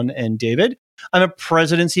 John and David. I'm a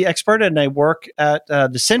presidency expert and I work at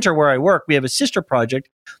the center where I work. We have a sister project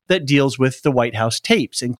that deals with the White House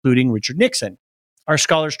tapes, including Richard Nixon. Our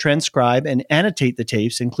scholars transcribe and annotate the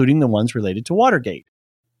tapes, including the ones related to Watergate.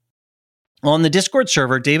 On the Discord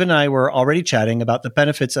server, Dave and I were already chatting about the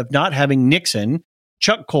benefits of not having Nixon,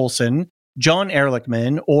 Chuck Colson, John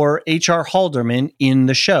Ehrlichman, or H.R. Haldeman in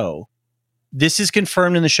the show. This is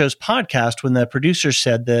confirmed in the show's podcast when the producer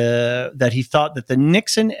said that he thought that the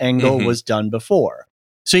Nixon angle was done before.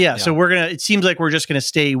 So so it seems like we're just gonna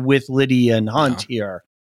stay with Liddy and Hunt here,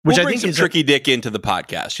 which we'll I think some is tricky dick into the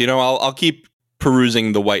podcast. I'll keep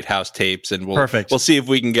perusing the White House tapes and we'll see if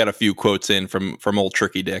we can get a few quotes in from old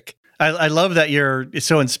Tricky Dick. I love that you're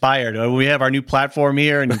so inspired. We have our new platform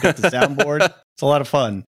here and you've got the soundboard. It's a lot of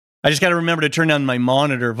fun. I just got to remember to turn down my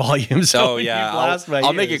monitor volume. So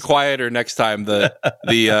I'll make it quieter next time.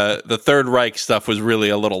 The Third Reich stuff was really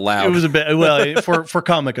a little loud. It was a bit for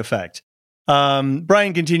comic effect.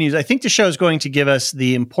 Brian continues. I think the show is going to give us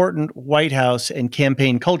the important White House and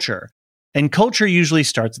campaign culture, and culture usually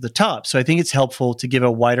starts at the top. So I think it's helpful to give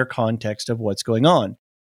a wider context of what's going on.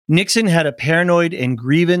 Nixon had a paranoid and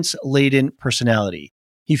grievance-laden personality.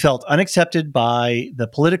 He felt unaccepted by the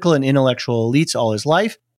political and intellectual elites all his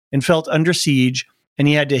life and felt under siege, and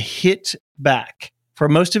he had to hit back. For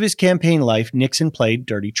most of his campaign life, Nixon played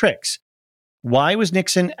dirty tricks. Why was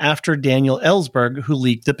Nixon after Daniel Ellsberg, who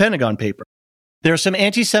leaked the Pentagon paper? There's some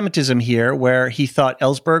anti-Semitism here where he thought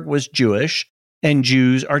Ellsberg was Jewish and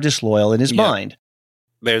Jews are disloyal in his mind.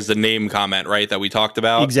 There's the name comment, right, that we talked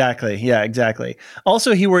about? Exactly. Yeah, exactly.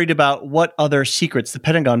 Also, he worried about what other secrets the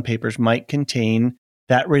Pentagon papers might contain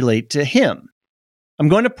that relate to him. I'm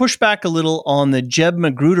going to push back a little on the Jeb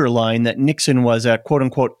Magruder line that Nixon was a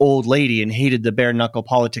quote-unquote old lady and hated the bare-knuckle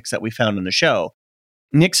politics that we found in the show.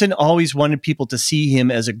 Nixon always wanted people to see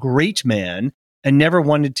him as a great man and never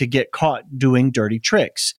wanted to get caught doing dirty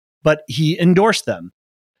tricks, but he endorsed them.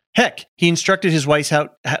 Heck, he instructed his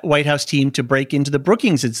White House team to break into the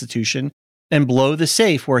Brookings Institution and blow the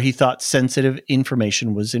safe where he thought sensitive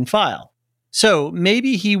information was in file. So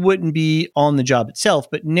maybe he wouldn't be on the job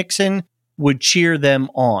itself, but Nixon would cheer them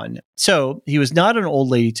on. So he was not an old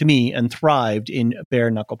lady to me and thrived in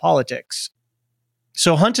bare-knuckle politics.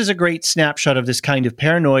 So Hunt is a great snapshot of this kind of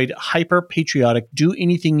paranoid, hyper-patriotic, do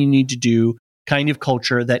anything you need to do kind of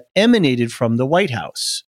culture that emanated from the White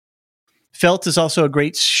House. Felt is also a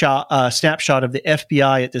great snapshot of the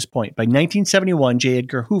FBI at this point. By 1971, J.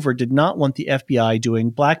 Edgar Hoover did not want the FBI doing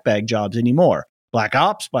black bag jobs anymore. Black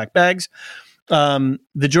ops, black bags. The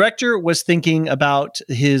director was thinking about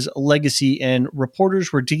his legacy, and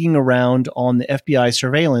reporters were digging around on the FBI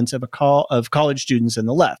surveillance of college students and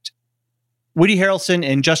the left. Woody Harrelson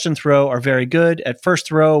and Justin Theroux are very good. At first,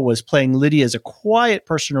 Theroux was playing Liddy as a quiet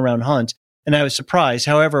person around Hunt, and I was surprised.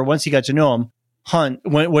 However, once he got to know Hunt,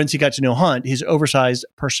 his oversized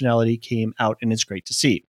personality came out, and it's great to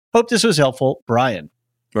see. Hope this was helpful, Brian.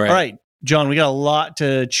 Right. All right, John, we got a lot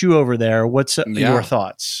to chew over there. What's your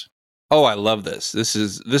thoughts? Oh, I love this. This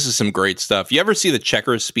is some great stuff. You ever see the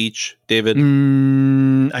Checkers speech, David?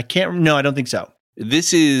 I can't. No, I don't think so.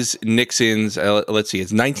 This is Nixon's, let's see,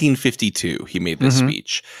 it's 1952 he made this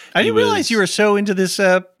speech. I didn't realize you were so into this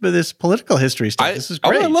this political history stuff. This is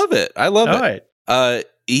great. Oh, I love it. I love it. All right.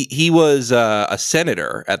 He was a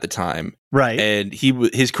senator at the time. Right. And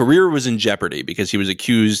his career was in jeopardy because he was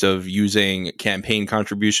accused of using campaign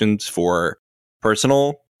contributions for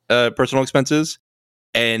personal expenses.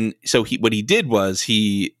 And so what he did was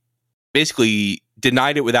he basically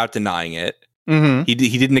denied it without denying it. Mm-hmm. He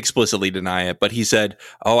didn't explicitly deny it, but he said,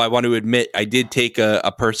 "Oh, I want to admit I did take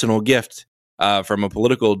a personal gift from a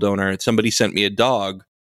political donor. Somebody sent me a dog.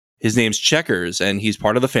 His name's Checkers, and he's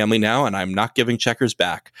part of the family now, and I'm not giving Checkers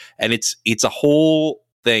back." And it's a whole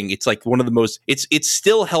thing. It's like one of the most. It's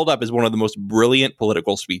still held up as one of the most brilliant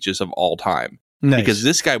political speeches of all time. Nice. Because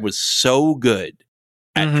this guy was so good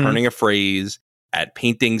at turning a phrase, at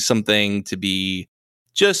painting something to be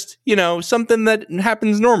just, something that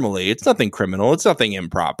happens normally. It's nothing criminal. It's nothing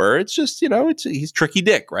improper. It's just, he's tricky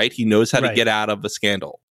Dick, right? He knows how to get out of a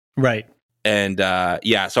scandal. Right. And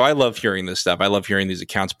so I love hearing this stuff. I love hearing these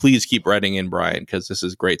accounts. Please keep writing in, Brian, because this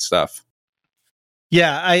is great stuff.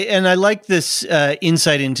 Yeah, I like this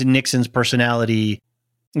insight into Nixon's personality,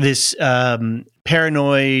 this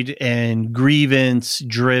paranoid and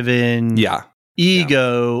grievance-driven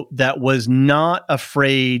ego that was not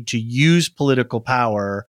afraid to use political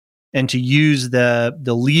power and to use the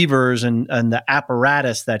levers and the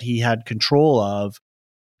apparatus that he had control of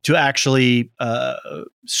to actually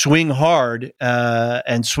swing hard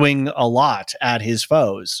and swing a lot at his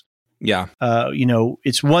foes. Yeah.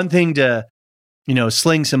 It's one thing to,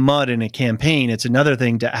 sling some mud in a campaign. It's another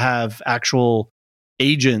thing to have actual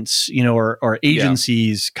agents, or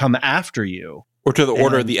agencies come after you. Or to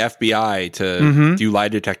order the FBI to do lie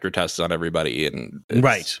detector tests on everybody.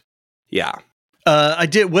 Right. Yeah.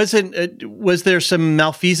 Was there some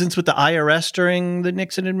malfeasance with the IRS during the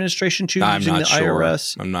Nixon administration too? I'm not sure.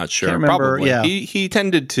 IRS? I'm not sure. Can't remember. Probably. Yeah. He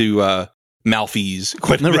tended to malfease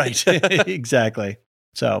quite a bit. Right. Exactly.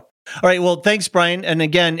 So, all right. Well, thanks, Brian. And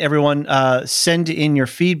again, everyone, send in your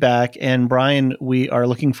feedback. And Brian, we are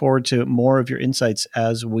looking forward to more of your insights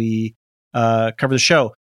as we cover the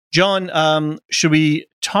show. John, should we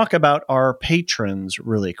talk about our patrons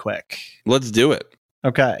really quick? Let's do it.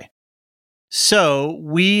 Okay. So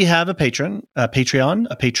we have a Patreon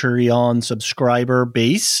subscriber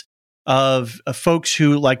base of folks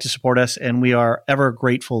who like to support us, and we are ever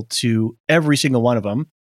grateful to every single one of them.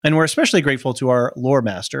 And we're especially grateful to our lore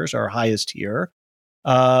masters, our highest tier,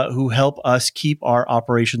 who help us keep our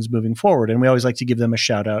operations moving forward. And we always like to give them a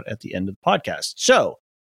shout out at the end of the podcast. So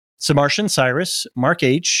Samartian Cyrus, Mark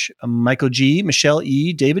H., Michael G., Michelle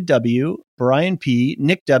E., David W., Brian P.,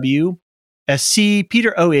 Nick W., SC,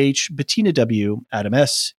 Peter O.H., Bettina W., Adam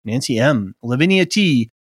S., Nancy M., Lavinia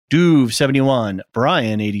T., Duve 71,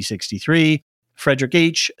 Brian 8063, Frederick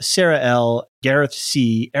H., Sarah L., Gareth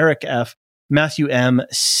C., Eric F., Matthew M.,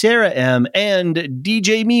 Sarah M., and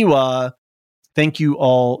DJ Miwa. Thank you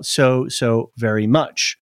all so very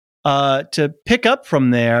much. To pick up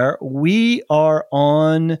from there, we are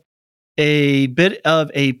on a bit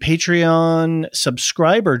of a Patreon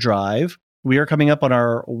subscriber drive. We are coming up on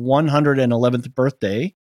our 111th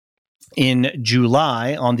birthday in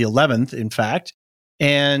July, on the 11th, in fact.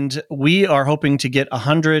 And we are hoping to get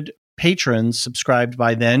 100 patrons subscribed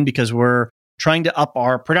by then, because we're trying to up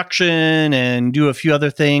our production and do a few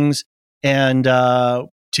other things. And to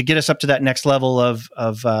get us up to that next level of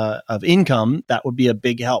income, that would be a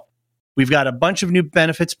big help. We've got a bunch of new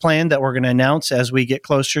benefits planned that we're going to announce as we get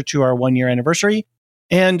closer to our 1-year anniversary.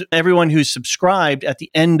 And everyone who's subscribed at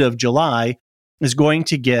the end of July is going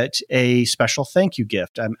to get a special thank you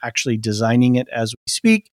gift. I'm actually designing it as we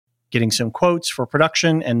speak, getting some quotes for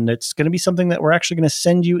production, and it's going to be something that we're actually going to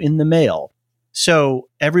send you in the mail. So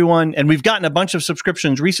everyone, and we've gotten a bunch of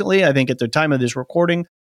subscriptions recently. I think at the time of this recording,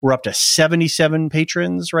 we're up to 77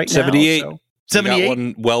 patrons right now. 78. So 78. We got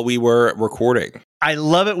one while we were recording. I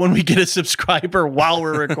love it when we get a subscriber while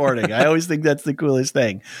we're recording. I always think that's the coolest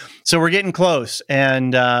thing. So we're getting close,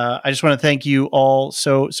 and I just want to thank you all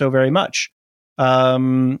so very much.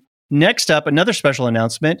 Next up, another special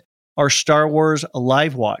announcement, our Star Wars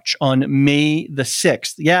Live Watch on May the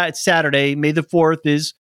 6th. Yeah, it's Saturday. May the 4th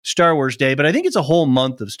is Star Wars Day, but I think it's a whole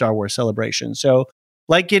month of Star Wars celebration. So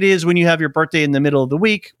like it is when you have your birthday in the middle of the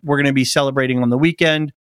week, we're going to be celebrating on the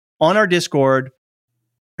weekend on our Discord.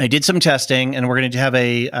 I did some testing, and we're going to have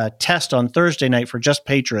a test on Thursday night for just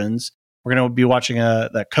patrons. We're going to be watching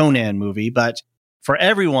the Conan movie, but for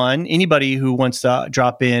everyone, anybody who wants to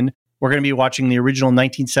drop in, we're going to be watching the original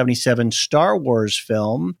 1977 Star Wars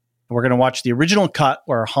film. We're going to watch the original cut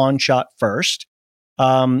where Han shot first.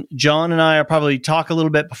 John and I will probably talk a little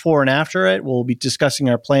bit before and after it. We'll be discussing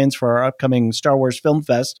our plans for our upcoming Star Wars Film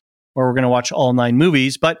Fest, where we're going to watch all 9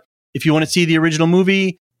 movies. But if you want to see the original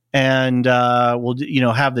movie, and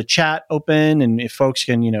we'll have the chat open, and if folks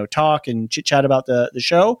can talk and chit chat about the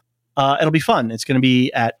show, it'll be fun. It's going to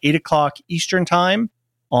be at 8:00 Eastern time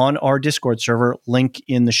on our Discord server. Link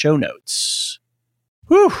in the show notes.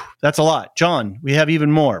 Whew, that's a lot, John. We have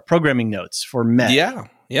even more programming notes for May.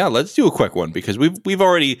 Yeah. Let's do a quick one because we've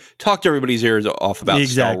already talked everybody's ears off about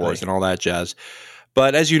Star Wars and all that jazz.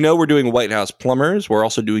 But as you know, we're doing White House Plumbers. We're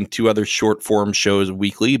also doing 2 other short form shows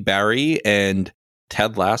weekly, Barry and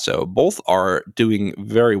Ted Lasso. Both are doing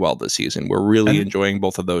very well this season. We're really enjoying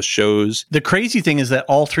both of those shows. The crazy thing is that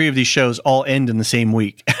all 3 of these shows all end in the same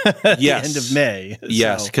week at the end of May.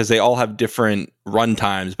 Yes, because they all have different run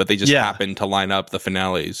times, but they just happen to line up the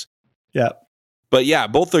finales. Yeah. But yeah,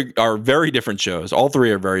 both are very different shows. All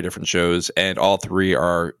 3 are very different shows, and all 3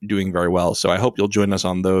 are doing very well. So I hope you'll join us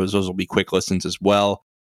on those. Those will be quick listens as well.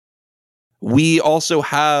 We also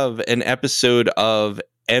have an episode of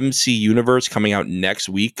MC Universe coming out next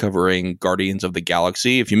week covering Guardians of the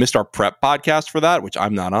Galaxy. If you missed our prep podcast for that, which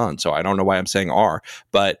I'm not on, so I don't know why I'm saying "are,"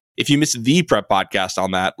 but if you missed the prep podcast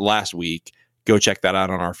on that last week, go check that out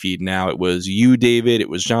on our feed now. It was you, David, it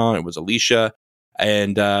was John, it was Alicia,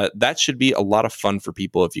 and that should be a lot of fun for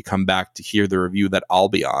people if you come back to hear the review that I'll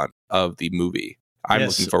be on of the movie. I'm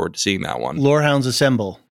looking forward to seeing that one. Lorehounds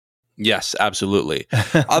assemble. Yes, absolutely.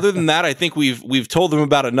 Other than that, I think we've told them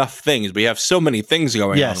about enough things. We have so many things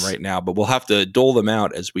going on right now, but we'll have to dole them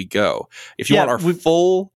out as we go. If you want our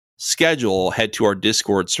full schedule, head to our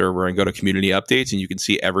Discord server and go to community updates, and you can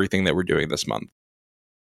see everything that we're doing this month.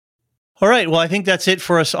 All right. Well, I think that's it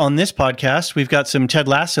for us on this podcast. We've got some Ted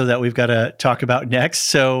Lasso that we've got to talk about next.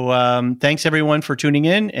 So thanks, everyone, for tuning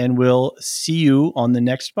in, and we'll see you on the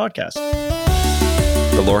next podcast.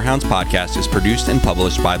 The Lorehounds podcast is produced and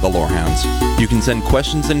published by The Lorehounds. You can send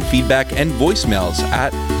questions and feedback and voicemails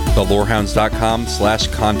at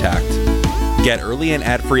thelorehounds.com/contact. Get early and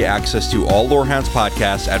ad-free access to all Lorehounds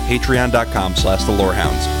podcasts at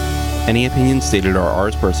patreon.com/thelorehounds. Any opinions stated are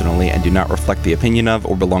ours personally and do not reflect the opinion of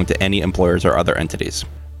or belong to any employers or other entities.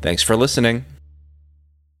 Thanks for listening.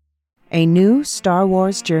 A new Star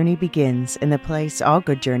Wars journey begins in the place all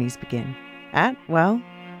good journeys begin. At, well,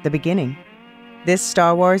 the beginning. This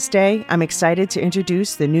Star Wars Day, I'm excited to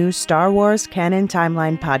introduce the new Star Wars Canon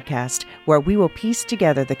Timeline podcast, where we will piece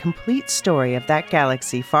together the complete story of that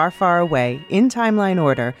galaxy far, far away, in timeline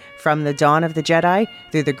order, from the dawn of the Jedi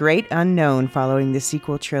through the great unknown following the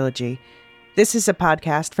sequel trilogy. This is a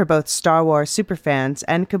podcast for both Star Wars superfans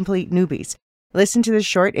and complete newbies. Listen to the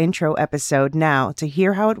short intro episode now to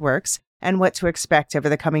hear how it works and what to expect over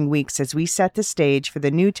the coming weeks as we set the stage for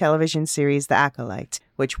the new television series The Acolyte,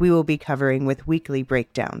 which we will be covering with weekly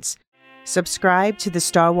breakdowns. Subscribe to the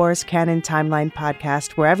Star Wars Canon Timeline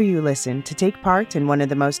podcast wherever you listen to take part in one of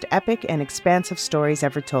the most epic and expansive stories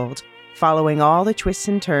ever told, following all the twists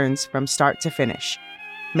and turns from start to finish.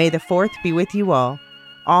 May the 4th be with you all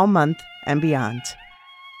month and beyond.